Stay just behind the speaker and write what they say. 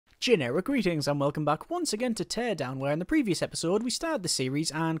Generic greetings and welcome back once again to Teardown, where in the previous episode we started the series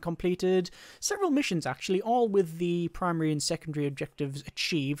and completed several missions actually, all with the primary and secondary objectives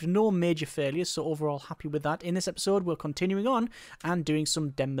achieved. No major failures, so overall happy with that. In this episode we're continuing on and doing some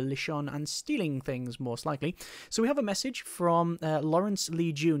demolition and stealing things most likely. So we have a message from Lawrence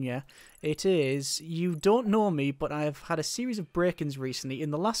Lee Jr. It is, "You don't know me, but I've had a series of break-ins recently. In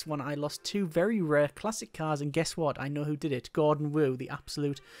the last one I lost two very rare classic cars, and guess what? I know who did it. Gordon Wu, the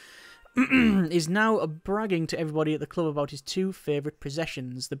absolute is now bragging to everybody at the club about his two favourite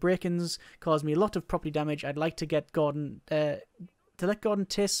possessions. The break-ins caused me a lot of property damage. I'd like to get Gordon to let Gordon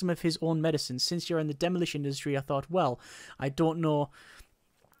taste some of his own medicine. Since you're in the demolition industry, I thought, well, I don't know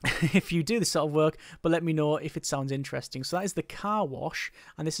if you do this sort of work, but let me know if it sounds interesting." So that is the car wash,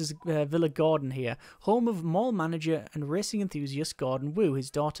 and this is Villa Gordon here, home of mall manager and racing enthusiast Gordon Wu, his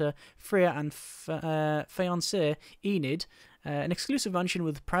daughter Freya and fiancé Enid. An exclusive mansion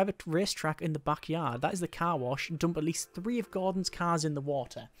with a private racetrack in the backyard. That is the car wash. Dump at least 3 of Gordon's cars in the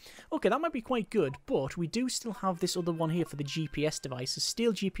water. Okay, that might be quite good, but we do still have this other one here for the GPS devices.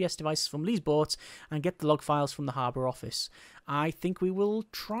 Steal GPS devices from Lee's boats and get the log files from the harbour office. I think we will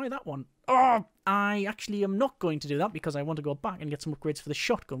try that one. Oh, I actually am not going to do that because I want to go back and get some upgrades for the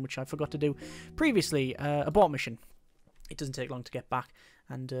shotgun, which I forgot to do previously. Abort mission. It doesn't take long to get back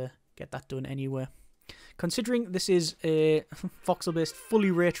and get that done anyway. Considering this is a voxel-based,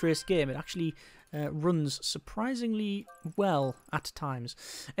 fully ray-traced game, it actually runs surprisingly well at times.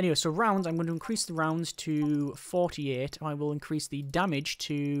 Anyway, so rounds, I'm going to increase the rounds to 48. I will increase the damage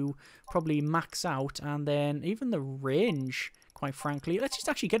to probably max out, and then even the range, quite frankly. Let's just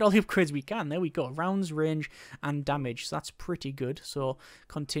actually get all the upgrades we can. There we go. Rounds, range, and damage. So that's pretty good. So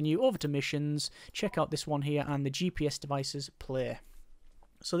continue over to missions. Check out this one here, and the GPS devices play.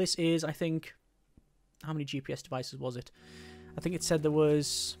 So this is, I think... How many GPS devices was it? I think it said there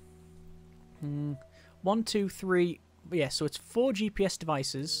was 1, 2, 3. Yeah, so it's 4 GPS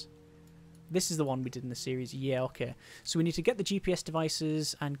devices. This is the one we did in the series. Yeah, okay. So we need to get the GPS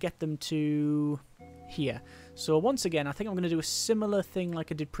devices and get them to here. So once again, I think I'm going to do a similar thing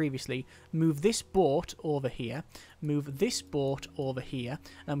like I did previously. Move this boat over here. Move this boat over here.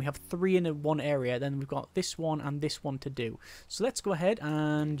 And we have 3 in one area. Then we've got this one and this one to do. So let's go ahead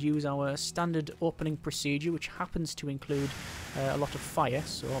and use our standard opening procedure, which happens to include a lot of fire.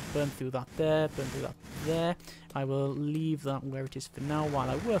 So I'll burn through that there, burn through that there. I will leave that where it is for now while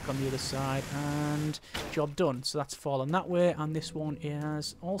I work on the other side, and job done. So that's fallen that way, and this one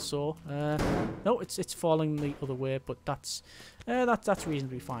is also no, it's falling the other way, but that's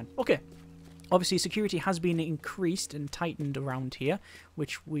reasonably fine. Okay, obviously security has been increased and tightened around here,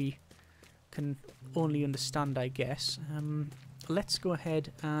 which we can only understand, I guess. Let's go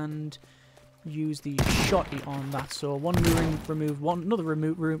ahead and use the shotty on that. So one mooring removed,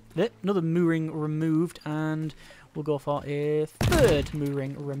 another mooring removed, and we'll go for a 3rd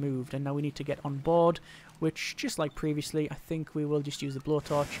mooring removed. And now we need to get on board, which, just like previously, I think we will just use the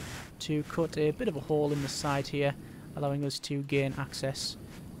blowtorch to cut a bit of a hole in the side here, allowing us to gain access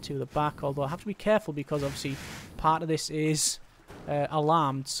to the back. Although I have to be careful because obviously part of this is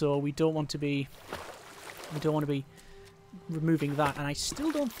alarmed, so we don't want to be removing that, and I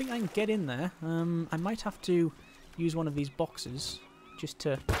still don't think I can get in there. I might have to use one of these boxes just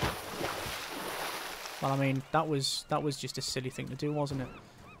to... Well, I mean, that was just a silly thing to do, wasn't it?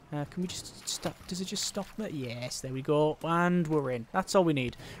 Can we just stop? Does it just stop there? Yes, there we go, and we're in. That's all we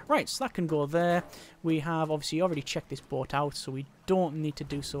need. Right, so that can go there. We have obviously already checked this boat out, so we don't need to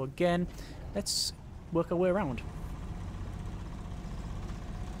do so again. Let's work our way around.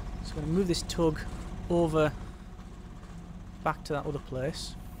 So I'm going to move this tug over back to that other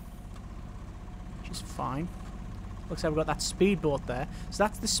place, which is fine. Looks like we've got that speedboat there. So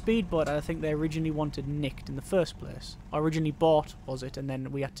that's the speedboat I think they originally wanted nicked in the first place. Or originally bought, was it? And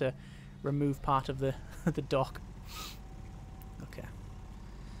then we had to remove part of the the dock. Okay.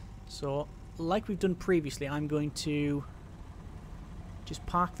 So, like we've done previously, I'm going to just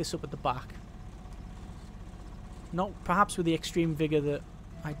park this up at the back. Not perhaps with the extreme vigour that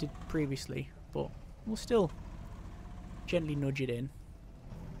I did previously, but we'll still gently nudge it in.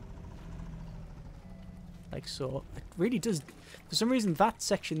 Like so. It really does, for some reason that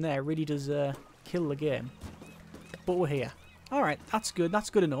section there really does kill the game. But we're here. Alright, that's good. That's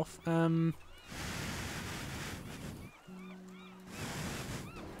good enough. And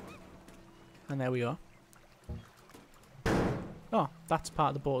there we are. Oh, that's part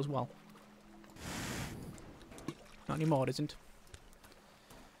of the boat as well. Not anymore, it isn't.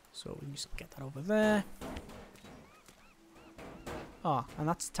 So we just get that over there. Ah, and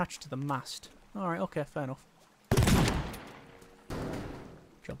that's attached to the mast. Alright, okay, fair enough.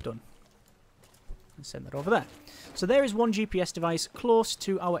 Job done. And send that over there. So there is one GPS device close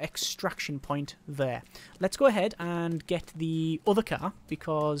to our extraction point there. Let's go ahead and get the other car,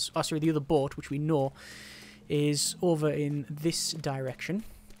 because... oh, sorry, the other boat, which we know is over in this direction.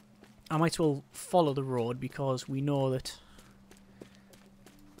 I might as well follow the road, because we know that...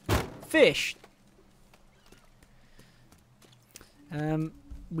 fish!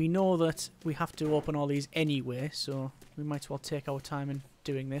 We know that we have to open all these anyway, so we might as well take our time in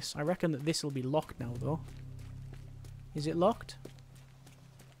doing this. I reckon that this will be locked now, though. Is it locked?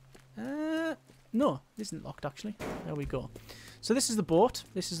 No, it isn't locked, actually. There we go. So this is the boat.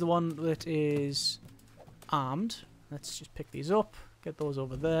 This is the one that is armed. Let's just pick these up, get those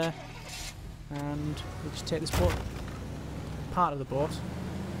over there, and we'll just take this boat, part of the boat,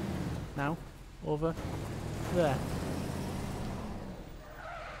 now, over there.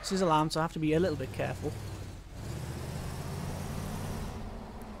 This is alarmed, so I have to be a little bit careful.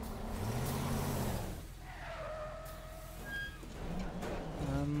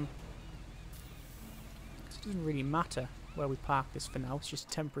 It doesn't really matter where we park this for now. It's just a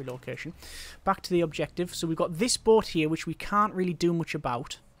temporary location. Back to the objective. So we've got this boat here, which we can't really do much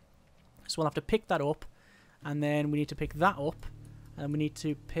about. So we'll have to pick that up, and then we need to pick that up, and we need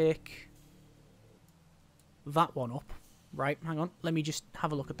to pick that one up. Right, hang on. Let me just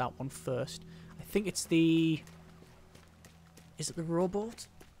have a look at that one first. I think it's the... is it the rowboat?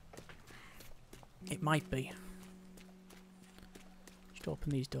 It might be. Just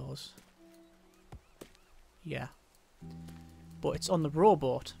open these doors. Yeah. But it's on the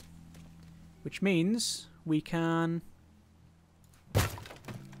rowboat, which means we can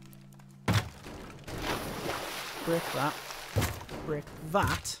break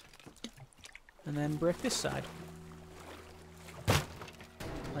that, and then break this side.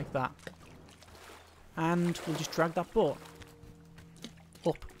 Like that. And we'll just drag that boat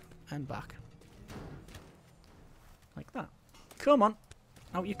up and back. Like that. Come on.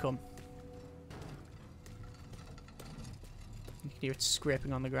 Out you come. You can hear it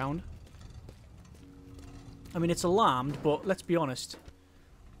scraping on the ground. I mean, it's alarmed, but let's be honest.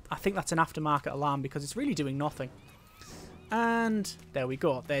 I think that's an aftermarket alarm because it's really doing nothing. And there we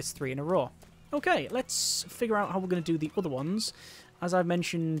go. There's 3 in a row. Okay, let's figure out how we're going to do the other ones. As I've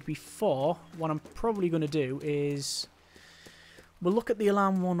mentioned before, what I'm probably going to do is... we'll look at the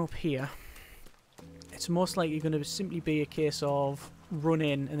alarm one up here. It's most likely going to simply be a case of run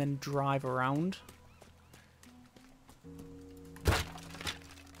in and then drive around.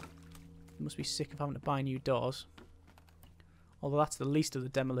 Must be sick of having to buy new doors. Although that's the least of the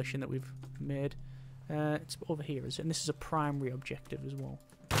demolition that we've made. It's over here, is it? And this is a primary objective as well.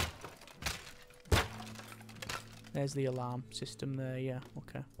 There's the alarm system there, yeah,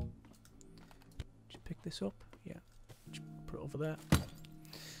 okay. Just pick this up, yeah. Just put it over there.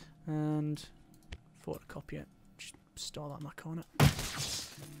 And photocopy it. Just store that in that corner.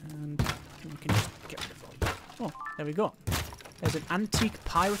 And we can just get rid of all that. Oh, there we go. There's an antique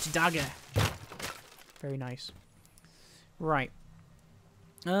pirate dagger. Very nice. Right.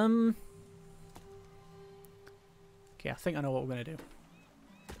 Okay, I think I know what we're going to do.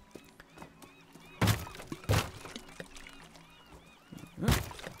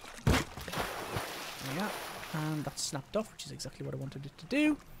 Yeah, and that's snapped off, which is exactly what I wanted it to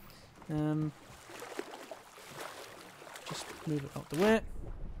do. Just move it out the way.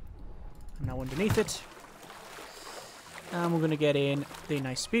 And now underneath it. And we're going to get in the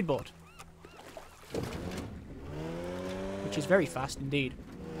nice speedboat. Which is very fast indeed.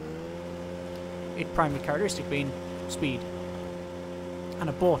 Its primary characteristic being speed. And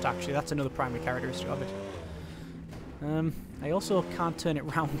a boat, actually. That's another primary characteristic of it. I also can't turn it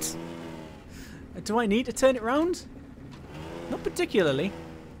round. Do I need to turn it round? Not particularly.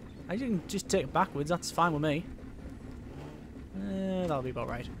 I can just take it backwards. That's fine with me. That'll be about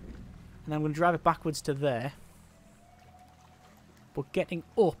right. And I'm going to drive it backwards to there. But getting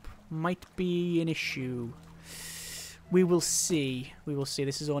up might be an issue. We will see. We will see.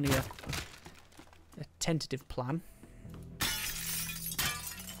 This is only a tentative plan.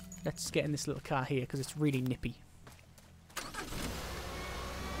 Let's get in this little car here because it's really nippy.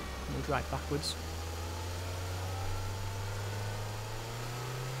 We'll drive backwards.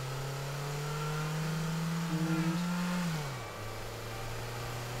 And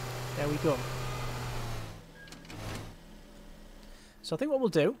there we go. So I think what we'll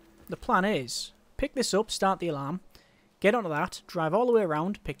do, the plan is, pick this up, start the alarm, get onto that, drive all the way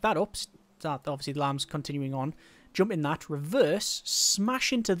around, pick that up, start, obviously the alarm's continuing on, jump in that, reverse,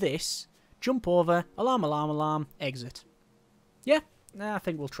 smash into this, jump over, alarm, alarm, alarm, exit. Yeah, I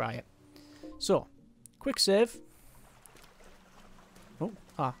think we'll try it. So, quick save. Oh,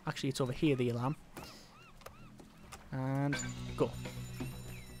 Ah, actually, it's over here, the alarm. And go.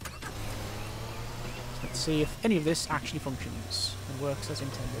 Let's see if any of this actually functions and works as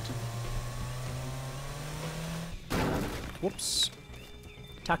intended. Whoops.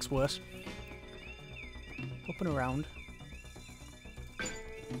 Attack's worse. Up and around.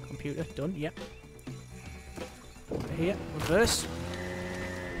 Computer, done, yep. Over here, reverse.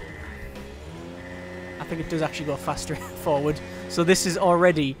 I think it does actually go faster forward. So this has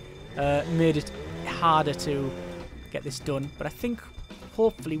already made it harder to get this done. But I think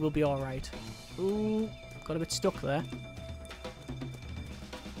hopefully we'll be alright. Ooh, got a bit stuck there.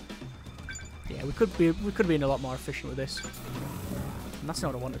 Yeah, we could have been a lot more efficient with this. And that's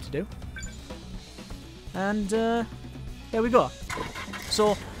not what I wanted to do. And there we go.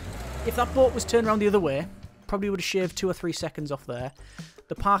 So if that boat was turned around the other way, probably would have shaved 2 or 3 seconds off there.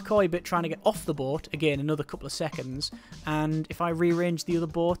 The parkour bit trying to get off the boat, again, another couple of seconds. And if I rearrange the other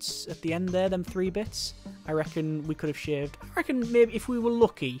boats at the end there, them 3 bits, I reckon we could have shaved. I reckon maybe if we were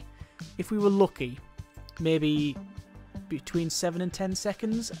lucky, maybe between 7 and 10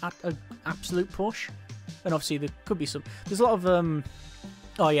 seconds at an absolute push. And obviously there could be some... There's a lot of...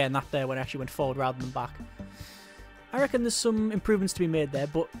 oh yeah, and that there when I actually went forward rather than back. I reckon there's some improvements to be made there,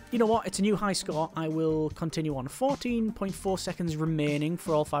 but you know what? It's a new high score. I will continue on. 14.4 seconds remaining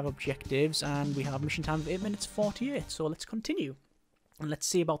for all 5 objectives, and we have mission time of 8 minutes 48, so let's continue. And let's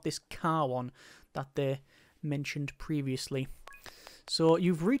see about this car one that they mentioned previously. So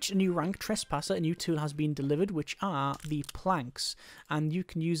you've reached a new rank, Trespasser. A new tool has been delivered, which are the planks, and you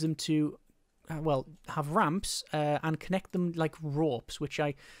can use them to, well, have ramps and connect them like ropes, which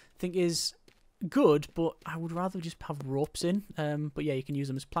I think is good, but I would rather just have ropes in. But yeah, you can use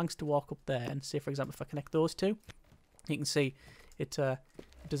them as planks to walk up there, and say, for example, if I connect those two, you can see it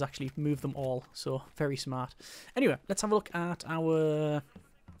does actually move them all, so very smart. Anyway, let's have a look at our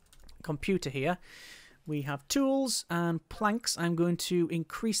computer here. We have tools and planks. I'm going to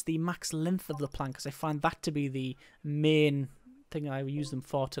increase the max length of the plank because I find that to be the main thing I use them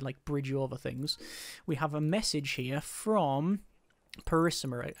for, to like bridge over things. We have a message here from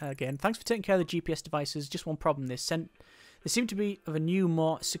Parisimer again. Thanks for taking care of the GPS devices. Just one problem. They seem to be of a new,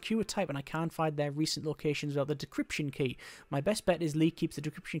 more secure type, and I can't find their recent locations without the decryption key. My best bet is Lee keeps the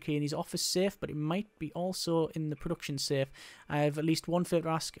decryption key in his office safe, but it might be also in the production safe. I have at least one favour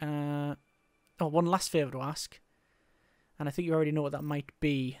to ask. One last favour to ask, and I think you already know what that might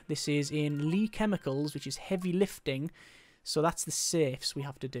be. This is in Lee Chemicals, which is heavy lifting, so that's the safes we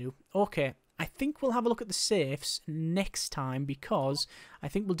have to do. Okay, I think we'll have a look at the safes next time, because I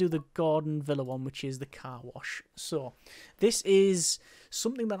think we'll do the Gordon Villa one, which is the car wash. So this is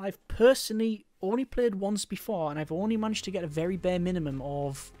something that I've personally only played once before, and I've only managed to get a very bare minimum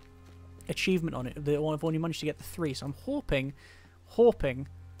of achievement on it. I've only managed to get the 3, so I'm hoping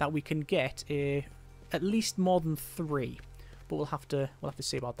that we can get at least more than 3, but we'll have to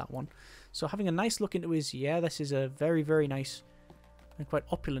see about that one. So having a nice look into his, yeah, this is a very, very nice and quite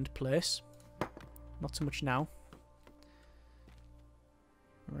opulent place. Not so much now.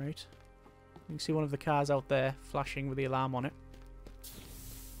 Right, you can see one of the cars out there flashing with the alarm on it.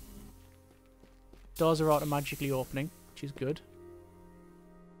 Doors are automatically opening, which is good.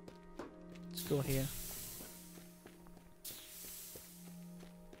 Let's go here.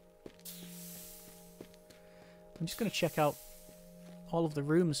 I'm just going to check out all of the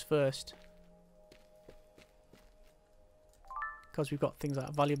rooms first, because we've got things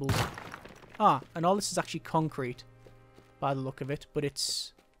like valuables. Ah, and all this is actually concrete by the look of it, but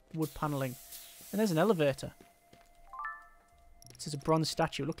it's wood paneling. And there's an elevator. This is a bronze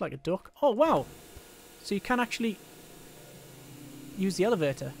statue. It looked like a duck. Oh, wow! So you can actually use the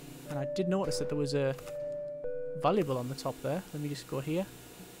elevator. And I did notice that there was a valuable on the top there. Let me just go here.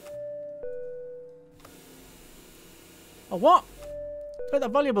 Oh, what? Where'd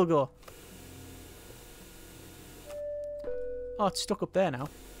that valuable go? Oh, it's stuck up there now.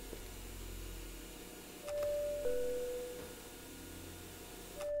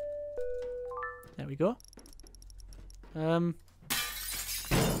 There we go.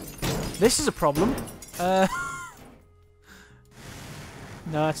 This is a problem. No,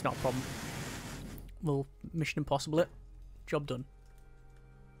 it's not a problem. Well, Mission Impossible it. Job done.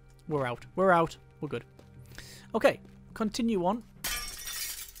 We're out. We're out. We're good. Okay, continue on.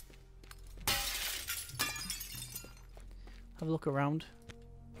 Have a look around.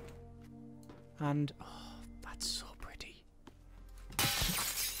 And, oh, that's so pretty.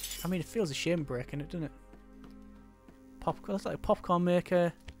 I mean, it feels a shame breaking it, doesn't it? Popcorn, that's like a popcorn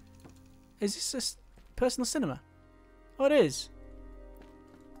maker. Is this a personal cinema? Oh, it is.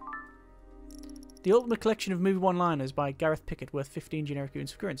 The ultimate collection of movie one-liners by Gareth Pickett, worth 15 generic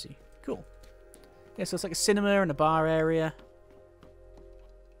units of currency. Cool. Yeah, so it's like a cinema and a bar area.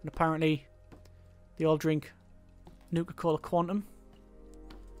 And apparently, they all drink Nuka-Cola Quantum.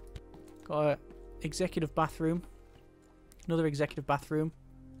 Got a executive bathroom. Another executive bathroom.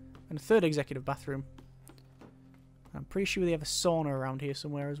 And a third executive bathroom. I'm pretty sure they have a sauna around here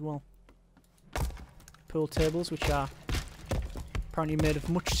somewhere as well. Pool tables, which are apparently made of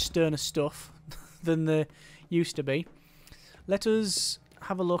much sterner stuff than they used to be. Let us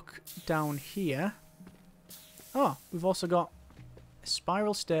have a look down here. Oh, we've also got a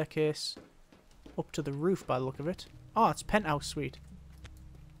spiral staircase up to the roof by the look of it. Oh, it's penthouse suite.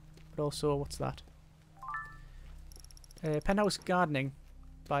 But also, what's that? Penthouse gardening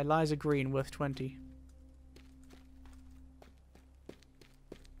by Liza Green, worth 20.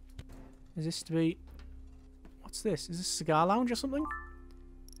 Is this to be... What's this? Is this a cigar lounge or something?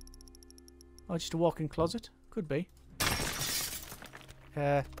 Oh, just a walk-in closet? Could be.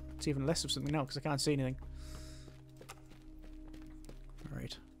 It's even less of something now because I can't see anything.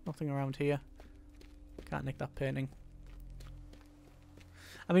 Alright. Nothing around here. Can't nick that painting.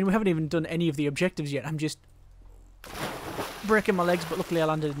 I mean, we haven't even done any of the objectives yet. I'm just breaking my legs, but luckily I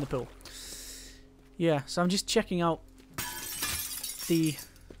landed in the pool. Yeah, so I'm just checking out the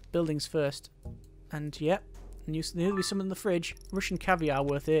buildings first. And yeah, there'll be some in the fridge. Russian caviar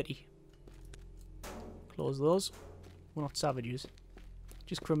worth 80. Close those. We're not savages.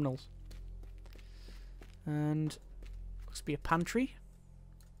 Just criminals. And looks to be a pantry.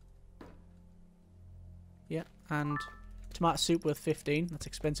 Yeah, and tomato soup worth 15. That's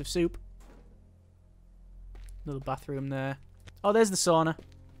expensive soup. Another bathroom there. Oh, there's the sauna.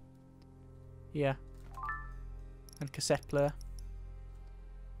 Yeah. And cassette player.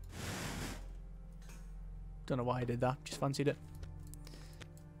 Don't know why I did that. Just fancied it.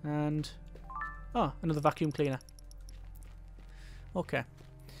 And... oh, another vacuum cleaner. Okay.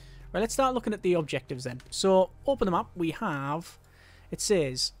 Right, let's start looking at the objectives then. So, open the map. We have... It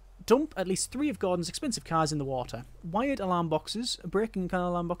says... Dump at least 3 of Gordon's expensive cars in the water. Wired alarm boxes. Breaking kind of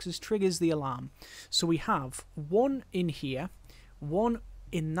alarm boxes triggers the alarm. So we have 1 in here. 1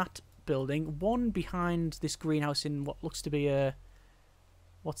 in that building. 1 behind this greenhouse in what looks to be a...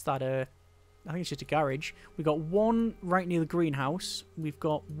 What's that? I think it's just a garage. We've got 1 right near the greenhouse. We've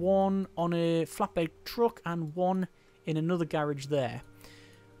got 1 on a flatbed truck and 1 in another garage there.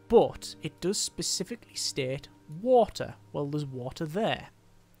 But it does specifically state water. Well, there's water there.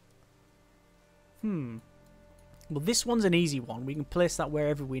 Well, this one's an easy one. We can place that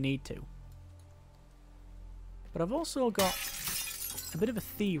wherever we need to. But I've also got a bit of a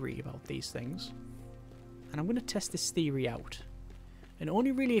theory about these things. And I'm going to test this theory out. It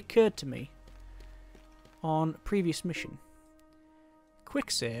only really occurred to me on a previous mission.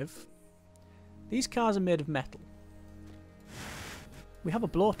 Quick save. These cars are made of metal. We have a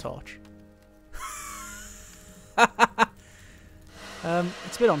blowtorch. It's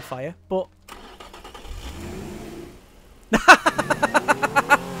a bit on fire, but...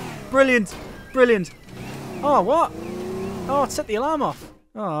 Brilliant! Brilliant! Oh, what? Oh, it set the alarm off.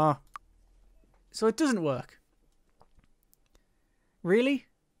 Oh. So it doesn't work. Really?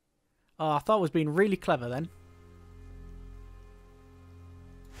 Oh, I thought it was being really clever then.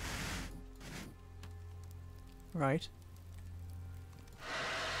 Right.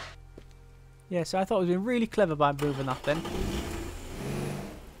 Yeah, so I thought it was being really clever by moving that then.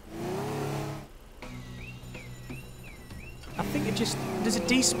 I think it just... Does it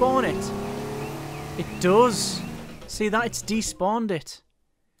despawn it? It does. See that? It's despawned it.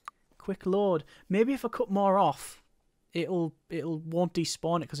 Quick load. Maybe if I cut more off, it'll won't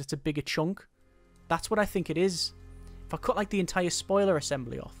despawn it because it's a bigger chunk. That's what I think it is. If I cut like the entire spoiler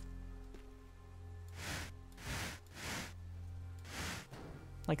assembly off.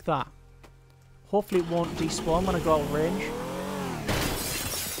 Like that. Hopefully it won't despawn when I go out of range.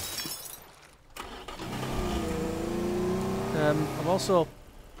 I've also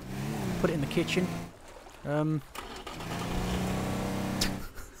put it in the kitchen.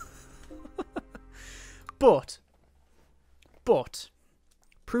 But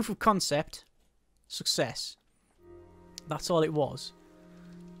proof of concept, success. That's all it was.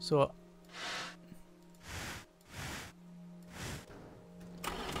 So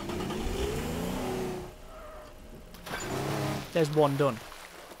there's one done.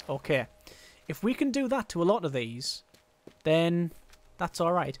 Okay. If we can do that to a lot of these, then that's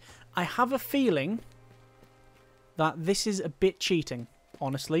alright. I have a feeling that this is a bit cheating,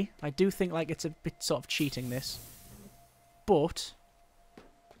 honestly. I do think like it's a bit sort of cheating, this. But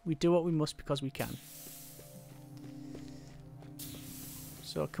we do what we must because we can.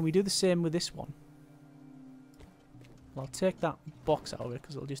 So can we do the same with this one? Well, I'll take that box out of it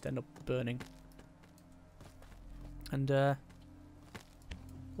because it'll just end up burning. And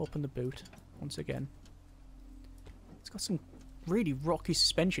open the boot once again. It's got some really rocky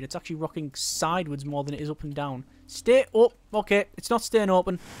suspension. It's actually rocking sideways more than it is up and down. Stay up. Okay, it's not staying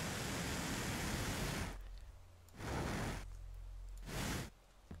open.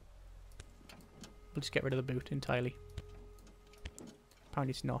 We'll just get rid of the boot entirely.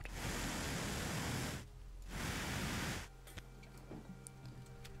 Apparently it's not.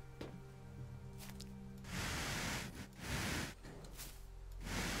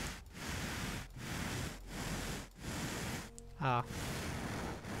 Ah.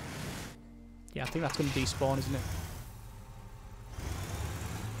 Yeah, I think that's going to despawn, isn't it?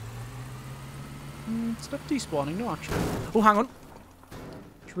 It's not despawning, no, actually. Oh, hang on.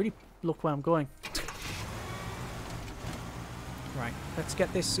 I should really look where I'm going. Right, let's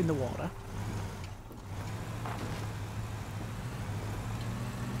get this in the water.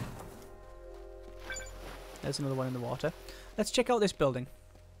 There's another one in the water. Let's check out this building.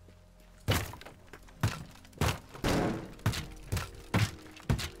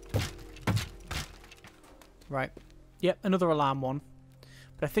 Right. Yep, another alarm one.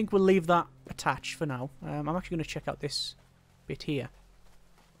 But I think we'll leave that attached for now. I'm actually going to check out this bit here.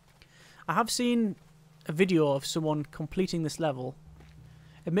 I have seen a video of someone completing this level.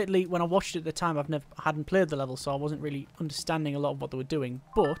 Admittedly, when I watched it at the time, I hadn't played the level, so I wasn't really understanding a lot of what they were doing.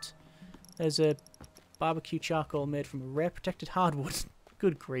 But there's a barbecue charcoal made from a rare protected hardwood.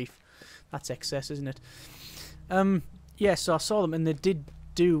 Good grief. That's excess, isn't it? Yeah, so I saw them, and they did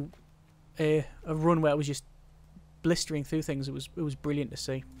do a run where it was just blistering through things. It was brilliant to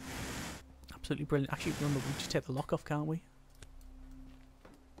see. Absolutely brilliant. Actually, remember, we just take the lock off, can't we?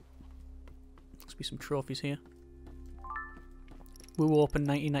 Must be some trophies here. Woo Open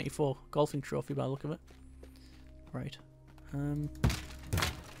 1994 golfing trophy by the look of it. Right. I'm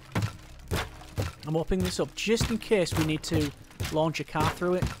opening this up just in case we need to launch a car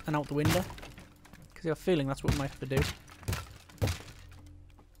through it and out the window. Because I have a feeling that's what we might have to do.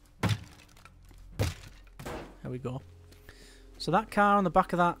 There we go. So that car on the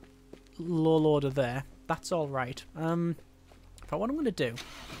back of that low loader there, that's all right. But what I'm going to do,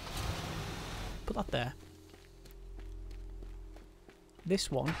 put that there.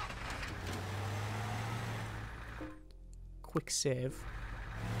 This one, quick save.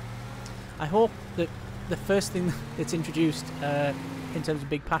 I hope that the first thing that's introduced in terms of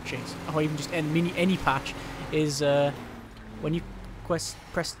big patches, or even just any patch, is when you press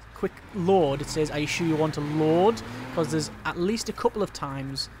quick load, it says, "Are you sure you want to load?" Because there's at least a couple of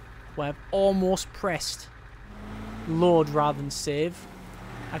times where I've almost pressed load rather than save.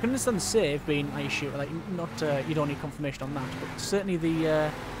 I can understand the save being, "Are you sure?" Like, not you don't need confirmation on that, but certainly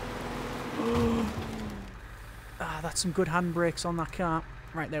the that's some good handbrakes on that car.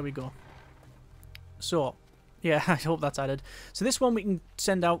 Right, there we go. So, yeah, I hope that's added. So this one we can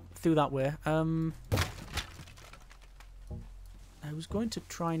send out through that way. I was going to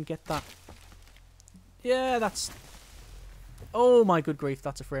try and get that. Yeah, that's... Oh my good grief,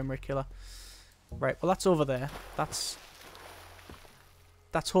 that's a frame rate killer. Right, well that's over there. That's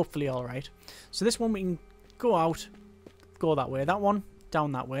hopefully alright. So this one we can go out, go that way. That one,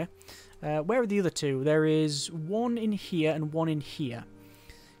 down that way. Where are the other two? There is one in here and one in here.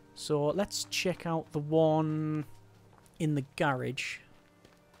 So let's check out the one in the garage.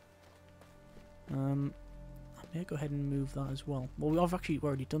 I may go ahead and move that as well. Well, I've actually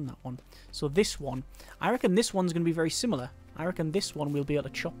already done that one. So this one, I reckon this one's going to be very similar. I reckon this one we'll be able to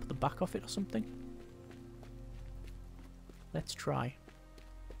chop the back off it or something. Let's try.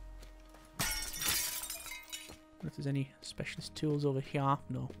 If there's any specialist tools over here.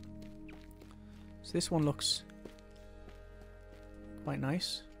 No. So this one looks quite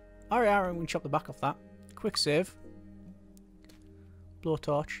nice. Alright, we can chop the back off that. Quick save.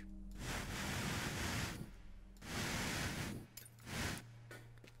 Blowtorch.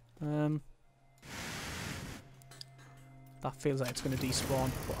 That feels like it's going to despawn,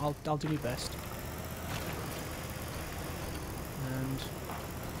 but I'll do my best.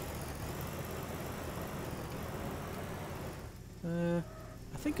 And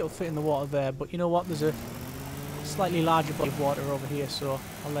I think it'll fit in the water there, but you know what? There's a slightly larger body of water over here, so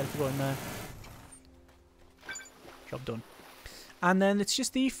I'll let it go in there. Job done. And then it's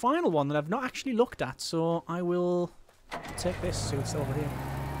just the final one that I've not actually looked at, so I will take this, see what's over here.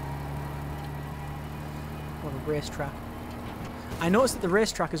 What a racetrack. I noticed that the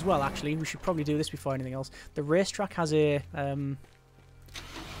racetrack as well, actually, we should probably do this before anything else. The racetrack has a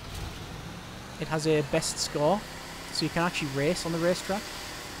it has a best score, so you can actually race on the racetrack.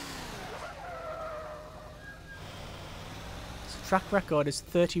 Track record is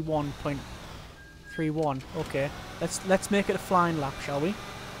 31.31. Okay, let's make it a flying lap, shall we?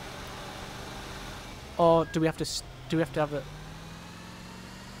 Or do we have to have a?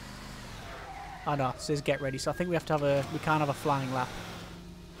 Oh no, it says get ready. So I think we have to have a. We can't have a flying lap.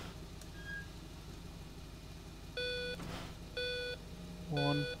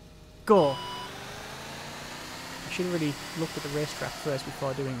 One, go. I should have really looked at the racetrack first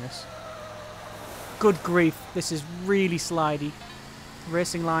before doing this. Good grief, this is really slidey.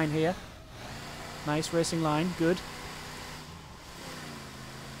 Racing line here. Nice racing line, good.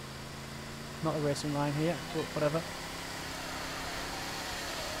 Not a racing line here, but whatever.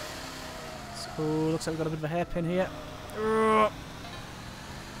 So, looks like we've got a bit of a hairpin here. Around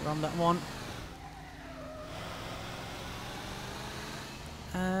that one.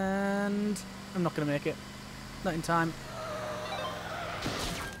 And I'm not going to make it. Not in time.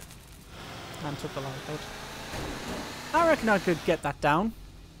 And took the light out. I reckon I could get that down.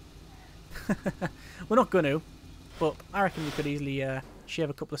 We're not going to, but I reckon we could easily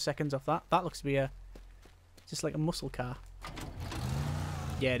shave a couple of seconds off that. That looks to be just like a muscle car.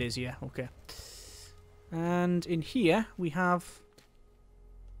 Yeah, it is, yeah, okay. And in here we have...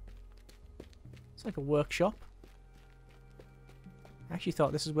 It's like a workshop. I actually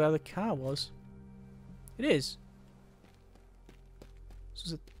thought this is where the car was. It is.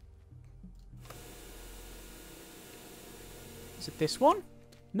 So is it this one?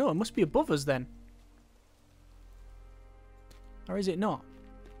 No, it must be above us then. Or is it not?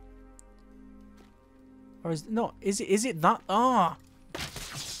 Or is it not? Is it that? Ah!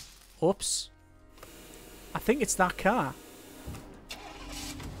 Oops. I think it's that car.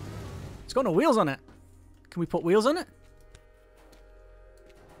 It's got no wheels on it. Can we put wheels on it?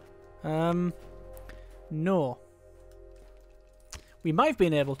 No. We might have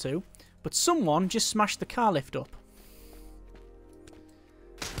been able to, but someone just smashed the car lift up.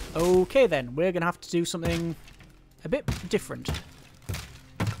 Okay then, we're going to have to do something a bit different.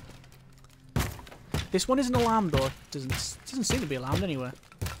 This one isn't alarmed though. It doesn't seem to be alarmed anywhere.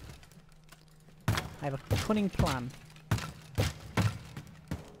 I have a cunning plan.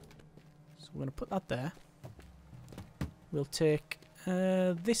 So we're going to put that there. We'll take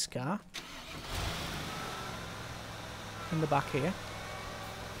this car in the back here.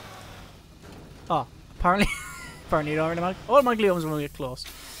 Oh, apparently apparently it already all my gliomes when we get close.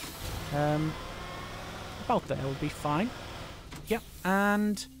 About there will be fine. Yep,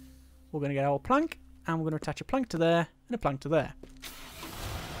 and we're going to get our plank, and we're going to attach a plank to there and a plank to there.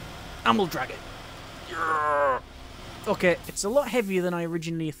 And we'll drag it. Okay, it's a lot heavier than I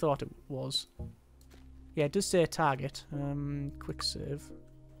originally thought it was. Yeah, it does say target. Quick save.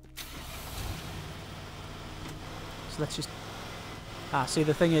 So let's just... Ah, see,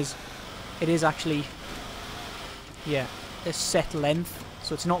 the thing is, it is actually... Yeah, a set length.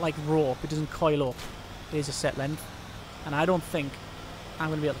 So it's not like rope. It doesn't coil up. It is a set length. And I don't think I'm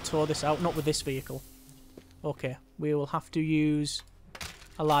going to be able to tow this out. Not with this vehicle. Okay, we will have to use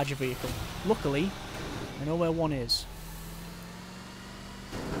a larger vehicle. Luckily, I know where one is.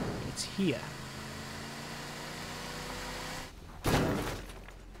 It's here.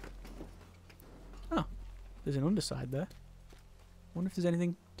 Oh, there's an underside there. Wonder if there's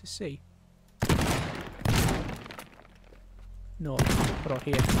anything to see. No, what about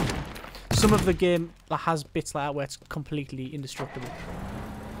here? Some of the game that has bits like that where it's completely indestructible.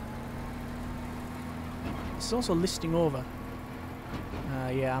 It's also listing over.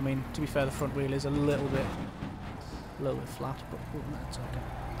 Yeah, I mean, to be fair, the front wheel is a little bit flat, but that's okay.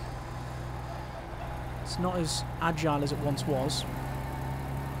 It's not as agile as it once was.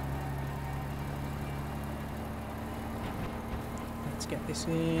 Let's get this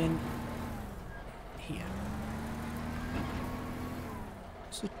in here.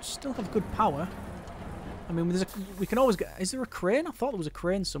 So still have good power. I mean, we can always get... Is there a crane? I thought there was a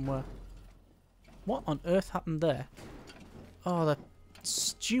crane somewhere. What on earth happened there? Oh, that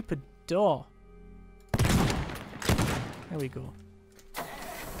stupid door. There we go.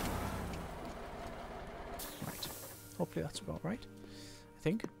 Right. Hopefully that's about right. I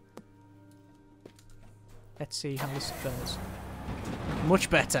think. Let's see how this fares. Much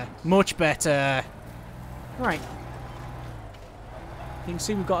better. Much better. Right. You can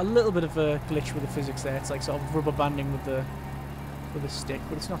see we've got a little bit of a glitch with the physics there. It's like sort of rubber banding with the stick,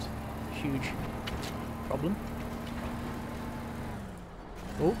 but it's not a huge problem.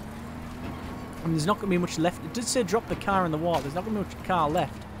 Oh. And there's not going to be much left. It did say drop the car in the water. There's not going to be much car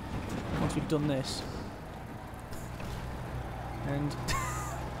left once we've done this. And...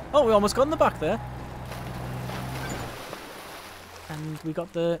 oh, we almost got in the back there. And we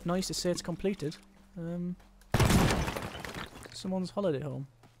got the noise to say it's completed. someone's holiday home.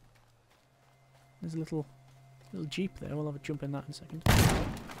 There's a little jeep there. We'll have a jump in that in a second.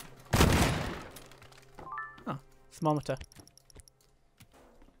 Ah, thermometer.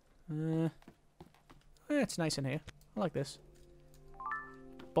 Yeah, it's nice in here. I like this.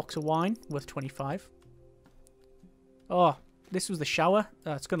 Box of wine, worth 25. Oh, this was the shower.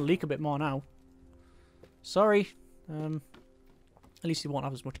 It's going to leak a bit more now. Sorry. At least you won't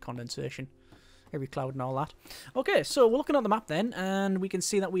have as much condensation. Every cloud and all that. Okay, so we're looking at the map then, and we can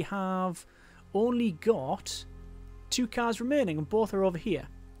see that we have only got 2 cars remaining, and both are over here.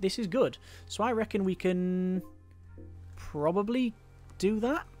 This is good. So I reckon we can probably do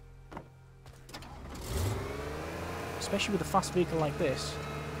that. Especially with a fast vehicle like this.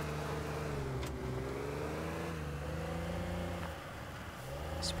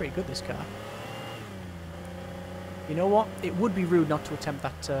 It's pretty good, this car. You know what? It would be rude not to attempt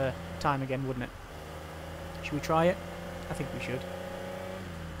that time again, wouldn't it? Should we try it? I think we should.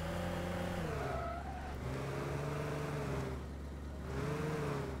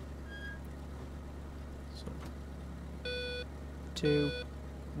 So, 2,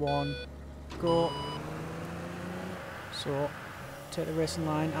 1, go. So, take the racing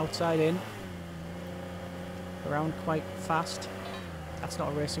line, outside in. Around quite fast. That's not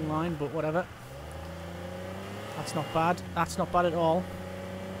a racing line, but whatever. That's not bad. That's not bad at all.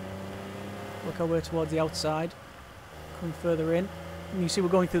 Work our way towards the outside. Coming further in. And you see we're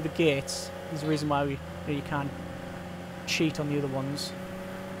going through the gates. There's a reason why you can't cheat on the other ones.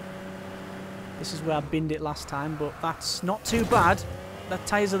 This is where I binned it last time, but that's not too bad. The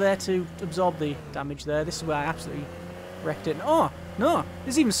tyres are there to absorb the damage there. This is where I absolutely wrecked it. Oh, no.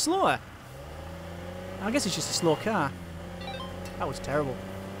 This is even slower. I guess it's just a slow car. That was terrible.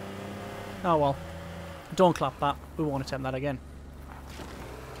 Oh well. Don't clap that. We won't attempt that again.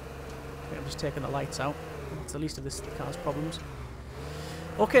 Okay, I'm just taking the lights out. That's the least of this car's problems.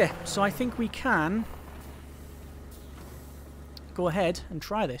 Okay, so I think we can go ahead and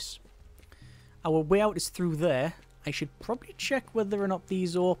try this. Our way out is through there. I should probably check whether or not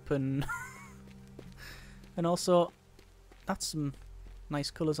these open. And also, that's some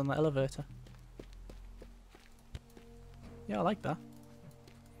nice colours on the elevator. Yeah, I like that.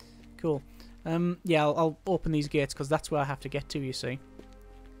 Cool. Yeah, I'll open these gates because that's where I have to get to, you see.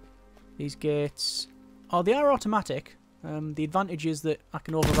 These gates... Oh, they are automatic. The advantage is that I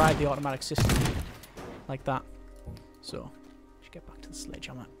can override the automatic system. Like that. So, just get back to the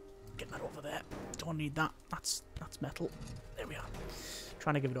sledgehammer. Get that over there. Don't need that. That's metal. There we are.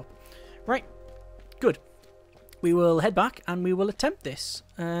 Trying to give it up. Right. Good. We will head back and we will attempt this.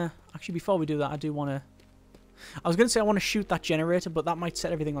 Actually, before we do that, I do want to... I was going to say I want to shoot that generator, but that might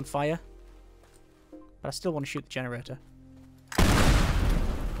set everything on fire. But I still want to shoot the generator.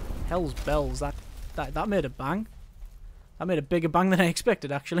 Hell's bells. That made a bang. That made a bigger bang than I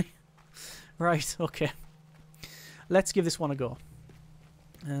expected, actually. Right, okay. Let's give this one a go.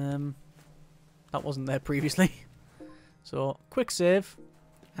 That wasn't there previously. So, quick save.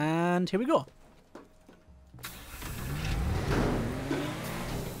 And here we go.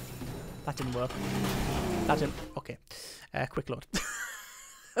 That didn't work. That didn't... Okay. Quick load.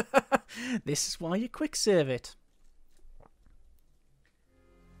 This is why you quick save it.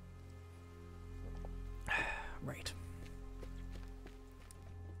 Right.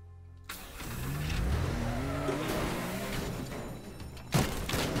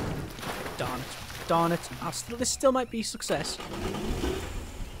 Darn it. Darn it. This still might be success.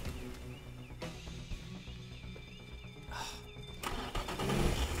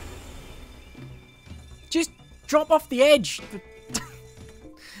 Just drop off the edge.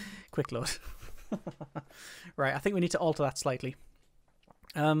 Quick load. Right, I think we need to alter that slightly.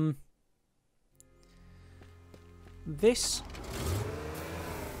 This...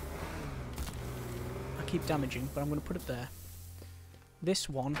 I keep damaging, but I'm going to put it there. This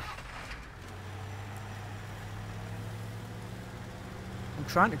one... I'm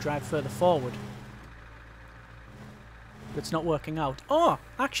trying to drive further forward. But it's not working out. Oh,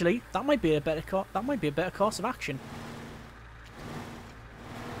 actually, that might be a better course of action.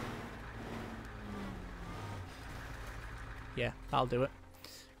 Yeah, that'll do it.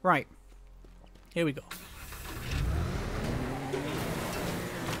 Right. Here we go.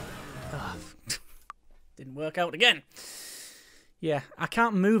 Didn't work out again. Yeah, I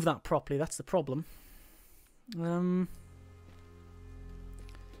can't move that properly. That's the problem. I'll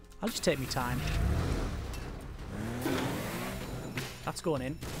just take my time. That's going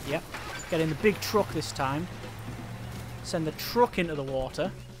in. Yep. Get in the big truck this time. Send the truck into the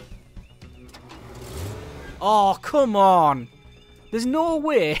water. Oh, come on! There's no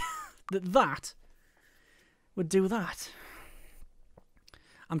way that would do that.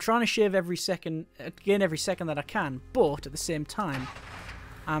 I'm trying to shave every second, gain every second that I can, but at the same time,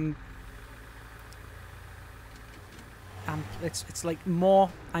 it's like more.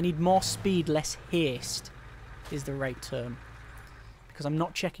 I need more speed, less haste, is the right term, because I'm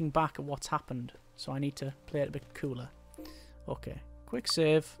not checking back at what's happened. So I need to play it a bit cooler. Okay, quick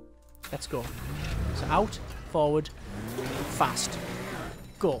save. Let's go. So out, forward, fast,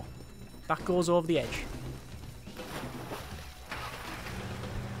 go. That goes over the edge.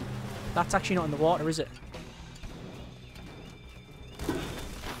 That's actually not in the water, is it?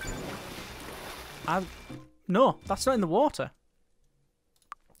 No, that's not in the water.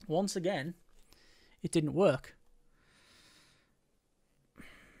 Once again, it didn't work.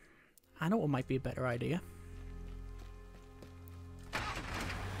 I know what might be a better idea.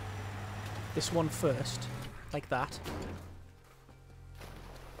 This one first, like that.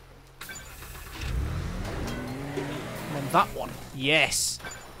 And then that one. Yes!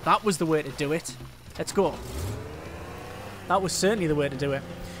 That was the way to do it. Let's go. That was certainly the way to do it.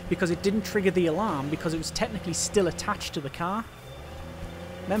 Because it didn't trigger the alarm because it was technically still attached to the car.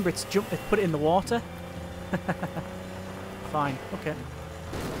 Remember, it put it in the water. Fine, okay.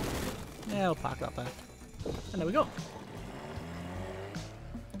 Yeah, I'll park that there. And there we go.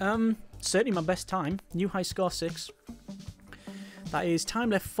 Certainly my best time. New high score 6. That is time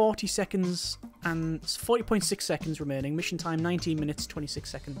left 40 seconds and 40.6 seconds remaining. Mission time 19 minutes 26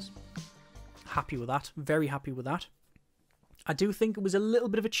 seconds. Happy with that. Very happy with that. I do think it was a little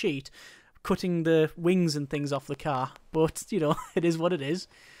bit of a cheat cutting the wings and things off the car, but you know, it is what it is.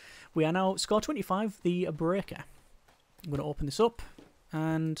 We are now score 25, the breaker. I'm going to open this up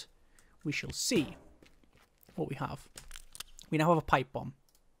and we shall see what we have. We now have a pipe bomb.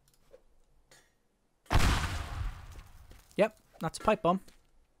 Yep, that's a pipe bomb.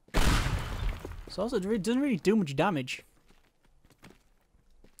 So also it doesn't really do much damage.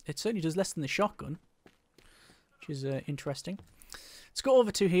 It certainly does less than the shotgun, which is interesting. Let's go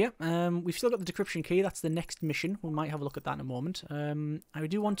over to here. We've still got the decryption key. That's the next mission. We might have a look at that in a moment. I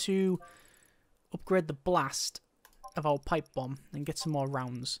do want to upgrade the blast of our pipe bomb and get some more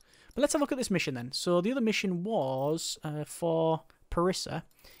rounds. But let's have a look at this mission then. So the other mission was for Parissa.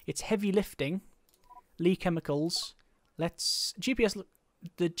 It's heavy lifting, Lee chemicals. Let's GPS.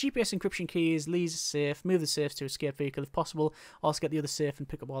 The GPS encryption key is Lee's safe. Move the safe to escape vehicle if possible. Also get the other safe and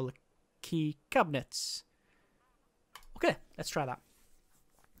pick up all the key cabinets. Okay, let's try that.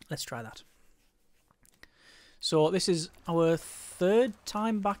 Let's try that. So this is our third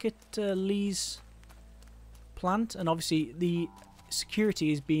time back at Lee's plant, and obviously the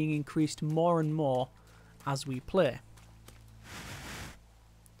security is being increased more and more as we play.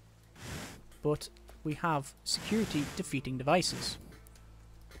 But we have security defeating devices.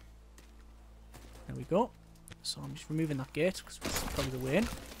 There we go. So I'm just removing that gate because that's probably the way in.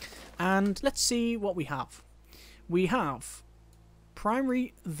 And let's see what we have. We have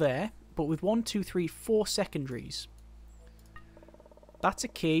primary there, but with 1, 2, 3, 4 secondaries. That's a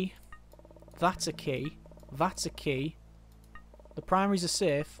key. That's a key. That's a key. The primaries are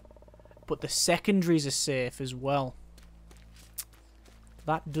safe, but the secondaries are safe as well.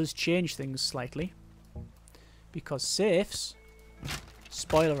 That does change things slightly. Because safes,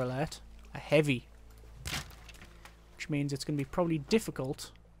 spoiler alert, are heavy. Which means it's going to be probably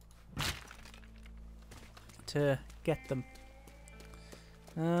difficult to get them.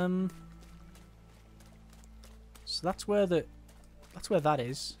 So that's where that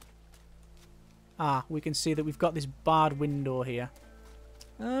is. Ah, we can see that we've got this barred window here.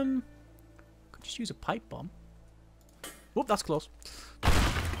 Could just use a pipe bomb. Whoop, that's close.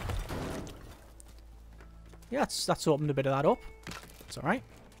 Yeah, that's opened a bit of that up. It's all right.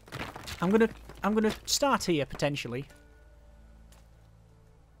 I'm gonna start here potentially.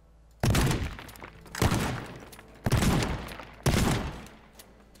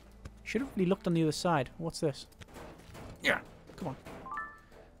 Should have really looked on the other side. What's this? Yeah, come on.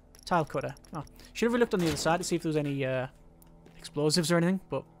 Tile cutter. Oh. Should have really looked on the other side to see if there was any explosives or anything,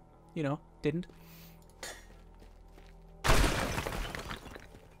 but you know, didn't.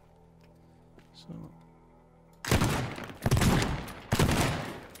 So.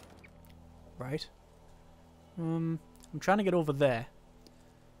 Right. I'm trying to get over there.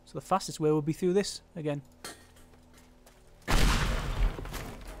 So the fastest way will be through this again.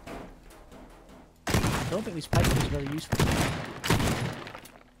 I don't think these pipes are very useful.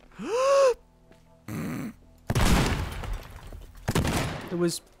 There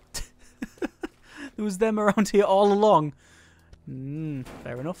was there was them around here all along.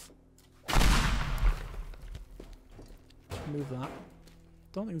 Fair enough. Move that.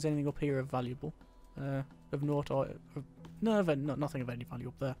 Don't think there's anything up here of valuable, of note or nothing of any value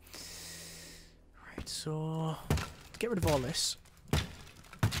up there. Right, so get rid of all this.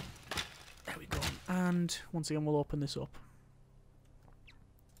 There we go. And once again, we'll open this up.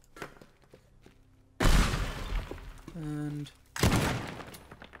 And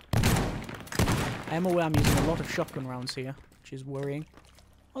I am aware I'm using a lot of shotgun rounds here, which is worrying.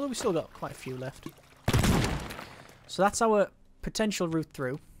 Although we've still got quite a few left. So that's our potential route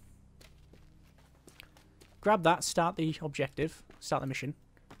through. Grab that, start the objective, start the mission.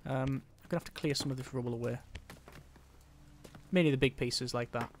 I'm going to have to clear some of this rubble away. Mainly the big pieces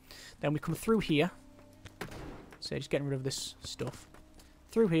like that. Then we come through here. So just getting rid of this stuff.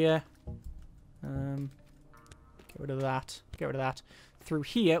 Through here. Get rid of that. Get rid of that. Through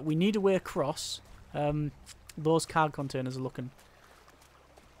here, we need a way across. Those card containers are looking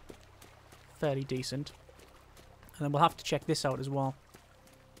fairly decent. And then we'll have to check this out as well.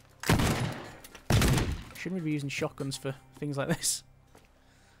 Shouldn't we be using shotguns for things like this?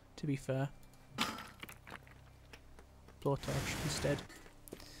 To be fair. Blowtorch instead.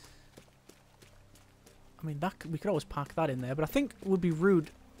 I mean, that we could always park that in there, but I think it would be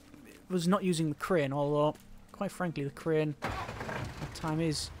rude was not using the crane, although, quite frankly, the crane at times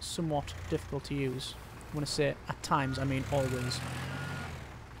is somewhat difficult to use. When I say at times, I mean always.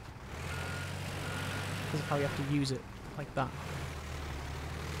 Because of how you have to use it like that.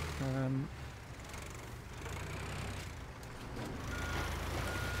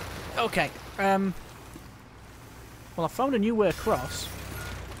 Okay. Well, I found a new way across.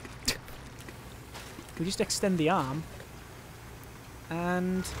 We just extend the arm.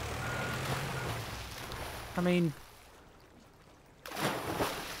 And I mean,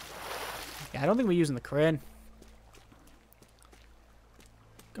 yeah, I don't think we're using the crane.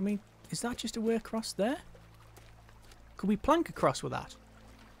 I mean, is that just a way across there? Could we plank across with that?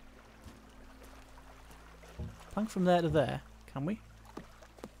 Plank from there to there, can we?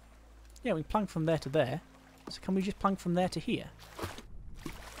 Yeah, we can plank from there to there. So can we just plank from there to here?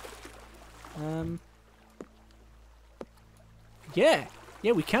 Yeah!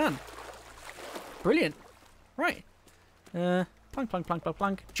 Yeah, we can! Brilliant! Right. Plank, plank, plank, plank,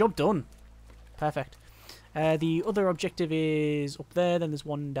 plank. Job done! Perfect. The other objective is up there, then there's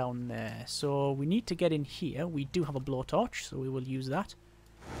one down there. So we need to get in here. We do have a blowtorch, so we will use that.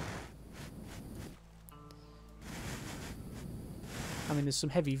 I mean, there's some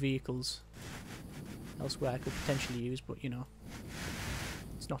heavy vehicles elsewhere I could potentially use, but, you know,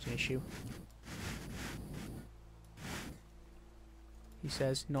 it's not an issue. He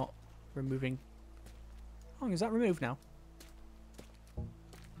says not removing. Oh, is that removed now?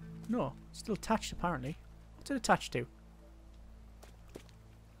 No, it's still attached apparently. What's it attached to?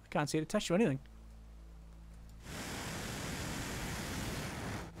 I can't see it attached to anything.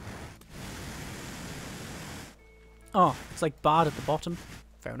 Oh, it's like barred at the bottom.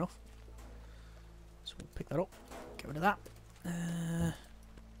 Fair enough. So we'll pick that up. Get rid of that.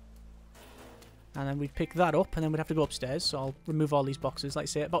 And then we'd pick that up, and then we'd have to go upstairs. So I'll remove all these boxes, like I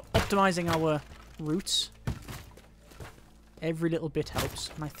say, about optimising our routes. Every little bit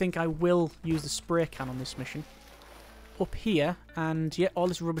helps. And I think I will use the spray can on this mission. Up here, and yeah, all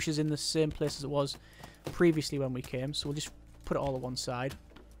this rubbish is in the same place as it was previously when we came. So we'll just put it all on one side.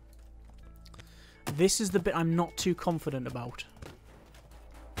 This is the bit I'm not too confident about.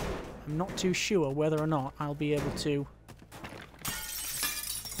 I'm not too sure whether or not I'll be able to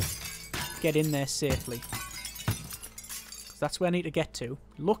get in there safely. 'Cause that's where I need to get to.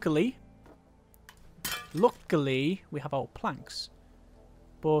 Luckily, we have our planks.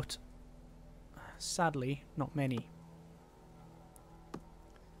 But, sadly, not many.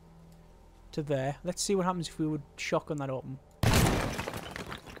 To there. Let's see what happens if we would shotgun that open.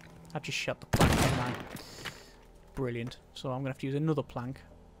 I've just shut the plank, didn't I? Brilliant. So I'm going to have to use another plank.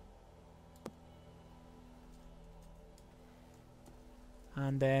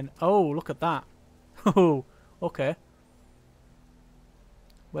 And then... Oh, look at that. Oh, okay.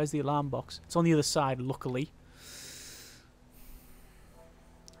 Where's the alarm box? It's on the other side, luckily.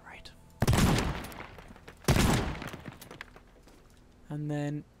 Right. And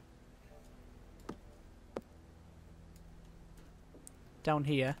then... down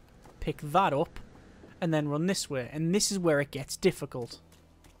here. Pick that up. And then run this way. And this is where it gets difficult.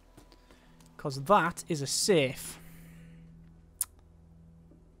 Because that is a safe.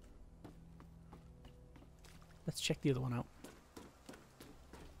 Let's check the other one out.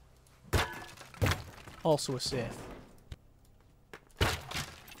 Also a safe.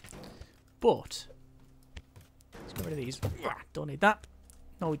 But let's get rid of these. Don't need that.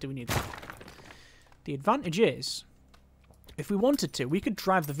 No, we do need that. The advantage is, if we wanted to, we could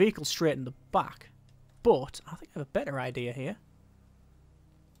drive the vehicle straight in the back. But I think I have a better idea here.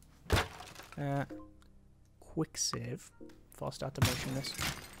 Quick save before I start demolishing this.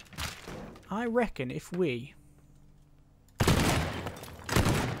 I reckon if we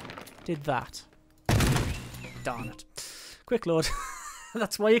did that. Darn it. Quick load.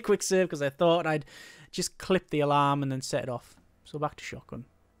 That's why you quick save, because I thought I'd just clip the alarm and then set it off. So back to shotgun.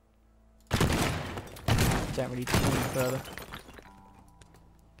 Don't really go any further.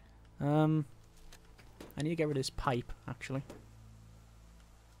 I need to get rid of this pipe, actually.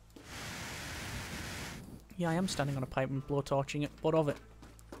 Yeah, I am standing on a pipe and blowtorching it. What of it?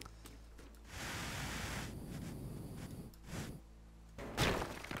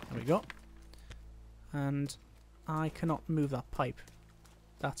 There we go. And I cannot move that pipe.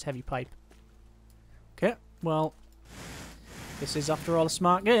 That's heavy pipe. Okay, well, this is after all a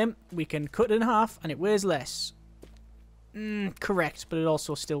smart game. We can cut it in half and it weighs less. Correct, but it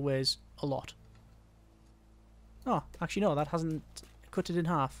also still weighs a lot. Oh, actually no, that hasn't cut it in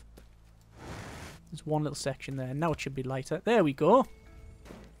half. There's one little section there. Now it should be lighter. There we go.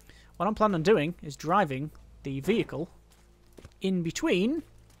 What I'm planning on doing is driving the vehicle in between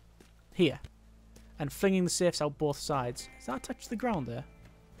here and flinging the safes out both sides. Does that touch the ground there?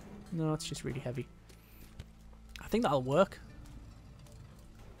 No, it's just really heavy. I think that'll work.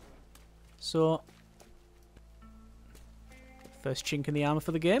 So, first chink in the armour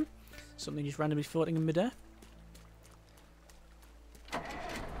for the game. Something just randomly floating in midair. Let's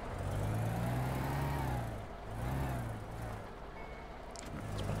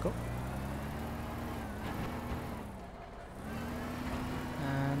back up.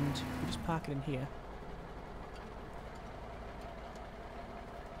 And we just park it in here.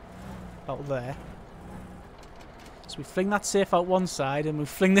 Out there. So we fling that safe out one side and we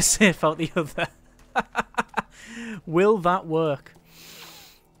fling the safe out the other. Will that work?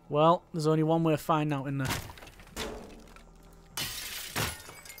 Well, there's only one way of finding out in there.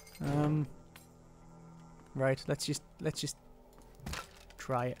 Right, let's just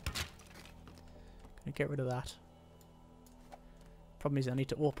try it. Gonna get rid of that. Problem is I need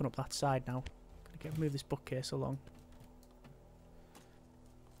to open up that side now. Gonna move this bookcase along.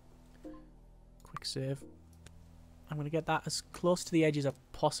 Quick save. I'm going to get that as close to the edge as I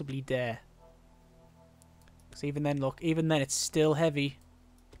possibly dare. Because even then, look, even then it's still heavy.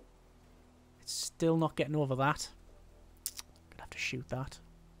 It's still not getting over that. I'm going to have to shoot that.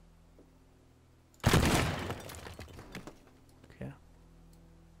 Okay.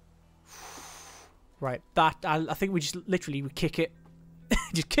 Right, that, I think we just literally, we kick it.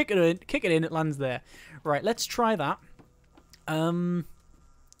 Just kick it in, it lands there. Right, let's try that.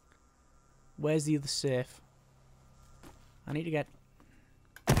 Where's the other safe? I need to get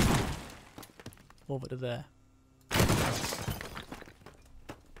over to there.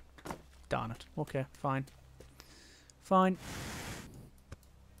 Darn it. Okay, fine. Fine.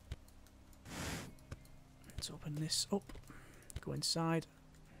 Let's open this up. Go inside.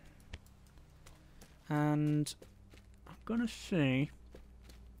 And I'm gonna see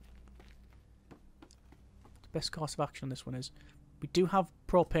what the best course of action on this one is. We do have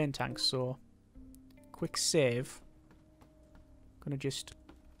propane tanks, so quick save. Gonna just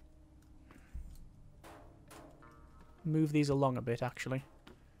move these along a bit, actually.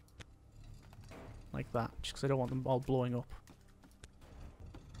 Like that, just because I don't want them all blowing up.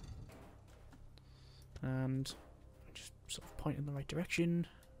 And just sort of point in the right direction.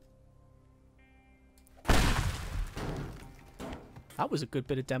 That was a good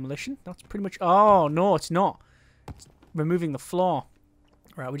bit of demolition. That's pretty much... Oh, no, it's not. It's removing the floor.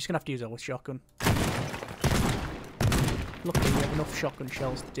 Right, we're just going to have to use our shotgun. Luckily, we have enough shotgun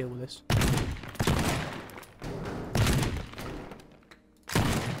shells to deal with this.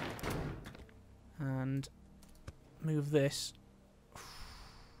 And move this.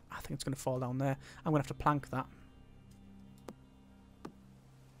 I think it's going to fall down there. I'm going to have to plank that.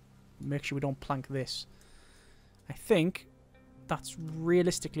 Make sure we don't plank this. I think that's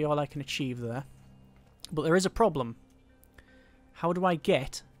realistically all I can achieve there. But there is a problem. How do I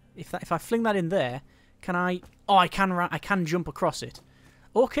get... If I fling that in there... Can I... Oh, I can jump across it.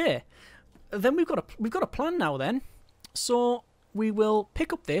 Okay. Then we've got a plan now then. So we will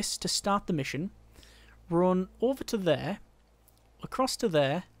pick up this to start the mission. Run over to there. Across to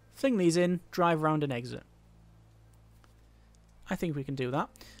there. Fling these in. Drive around and exit. I think we can do that.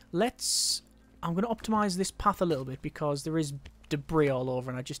 I'm going to optimize this path a little bit because there is debris all over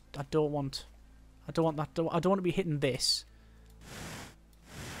and I don't want to be hitting this.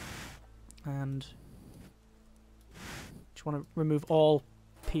 And just want to remove all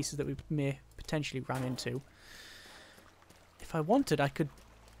pieces that we may potentially ram into. If I wanted, I could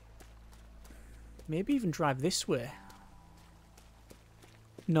Maybe even drive this way.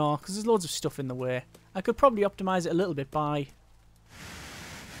 No, because there's loads of stuff in the way. I could probably optimise it a little bit by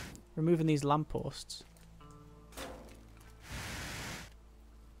removing these lampposts.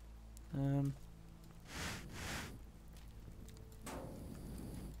 There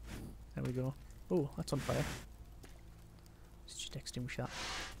we go. Oh, that's on fire. Let's just extinguish that.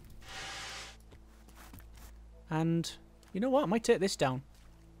 And you know what? I might take this down.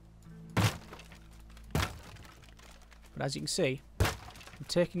 But as you can see, I'm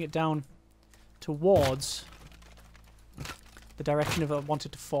taking it down towards the direction of I want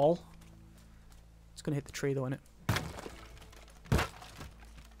it to fall. It's going to hit the tree though, isn't it?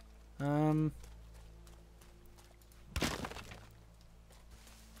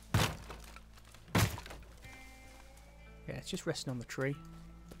 Yeah, it's just resting on the tree.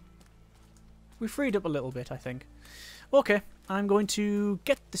 We freed up a little bit, I think. Okay, I'm going to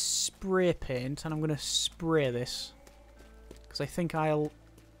get the spray paint and I'm going to spray this. Because I think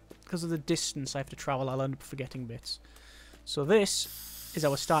because of the distance I have to travel, I'll end up forgetting bits. So this is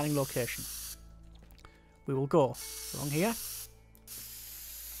our starting location. We will go along here,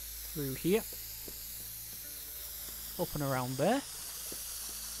 through here, up and around there,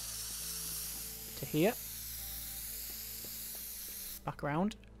 to here, back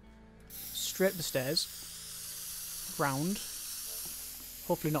around, straight up the stairs, round.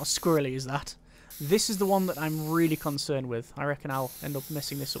 Hopefully not as squirrely as that. This is the one that I'm really concerned with. I reckon I'll end up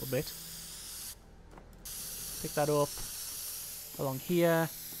messing this up a bit. Pick that up, along here,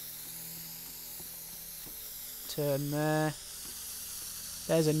 turn there.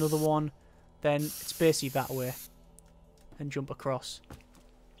 There's another one. Then it's basically that way. And jump across.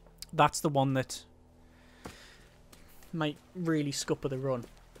 That's the one that might really scupper the run.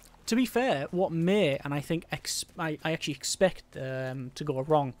 To be fair, what may, and I think I actually expect to go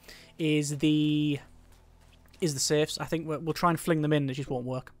wrong, is the safes. I think we'll try and fling them in. It just won't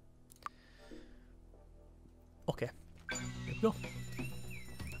work. Okay. Here we go.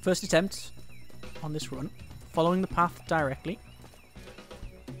 First attempt on this run. Following the path directly.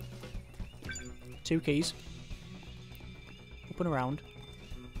 2 keys. Up and around.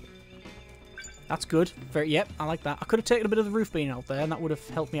 That's good. Yep, I like that. I could have taken a bit of the roof beam out there, and that would have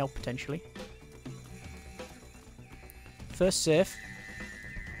helped me out potentially. First safe.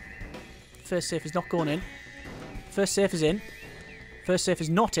 First safe is not going in. First safe is in. First safe is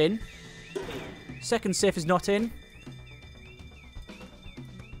not in. Second safe is not in.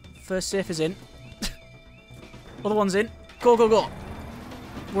 First safe is in. Other one's in. Go, go, go.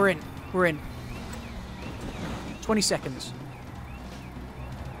 We're in. We're in. 20 seconds.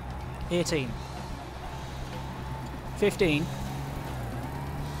 18. 15.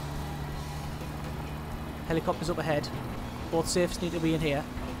 Helicopters up ahead. Both safes need to be in here.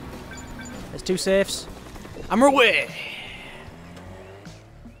 There's 2 safes. And we're away!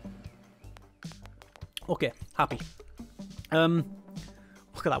 Okay, happy. Look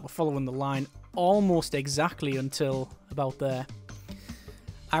at that, we're following the line almost exactly until about there.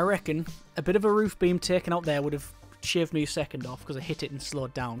 I reckon a bit of a roof beam taken out there would have shaved me a second off because I hit it and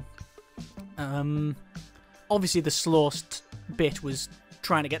slowed down. Obviously the slowest bit was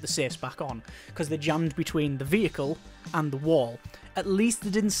trying to get the safes back on because they jammed between the vehicle and the wall. At least they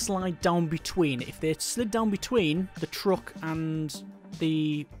didn't slide down between. If they had slid down between the truck and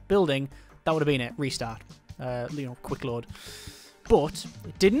the building, that would have been it. Restart. Quick load. But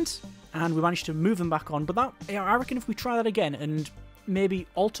it didn't, and we managed to move them back on. But that, I reckon if we try that again and maybe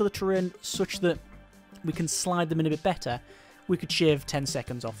alter the terrain such that we can slide them in a bit better, we could shave 10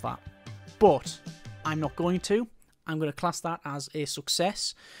 seconds off that. But I'm not going to. I'm going to class that as a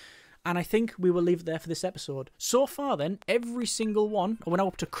success. And I think we will leave it there for this episode. So far then, every single one, we're now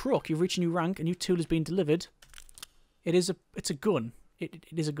up to Crook, you've reached a new rank, a new tool has been delivered. It's a gun. It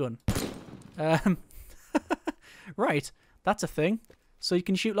is a gun. Right, that's a thing. So you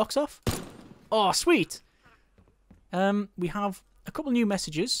can shoot locks off? Oh, sweet! We have a couple new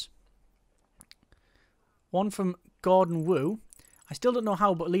messages. One from Gordon Wu. I still don't know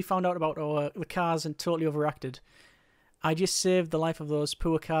how, but Lee found out about the cars and totally overreacted. I just saved the life of those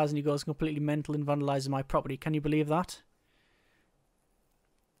poor cars and he goes completely mental and vandalizes my property. Can you believe that?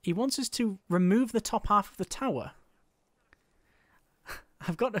 He wants us to remove the top half of the tower.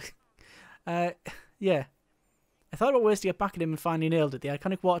 I've got to... yeah. I thought about ways to get back at him and finally nailed it. The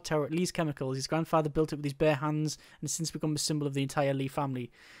iconic water tower at Lee's Chemicals. His grandfather built it with his bare hands and has since become a symbol of the entire Lee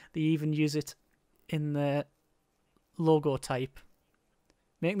family. They even use it in their logo type.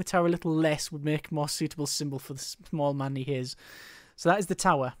 Making the tower a little less would make a more suitable symbol for the small man he is. So that is the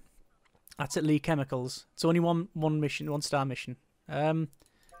tower. That's at Lee Chemicals. It's only one mission, 1-star mission.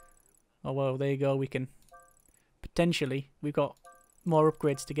 Oh, well, there you go. We can potentially... We've got more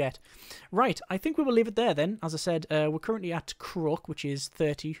upgrades to get. Right, I think we will leave it there then. As I said, we're currently at Crook, which is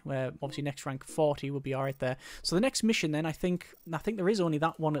 30, where obviously next rank 40 will be alright there. So the next mission then, I think there is only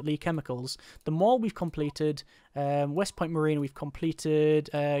that one at Lee Chemicals. The mall we've completed, West Point Marina we've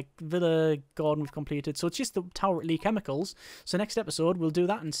completed, Villa Gordon we've completed, so it's just the tower at Lee Chemicals. So next episode we'll do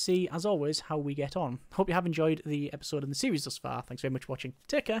that and see, as always, how we get on. Hope you have enjoyed the episode in the series thus far. Thanks very much for watching.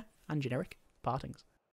 Take care, and generic partings.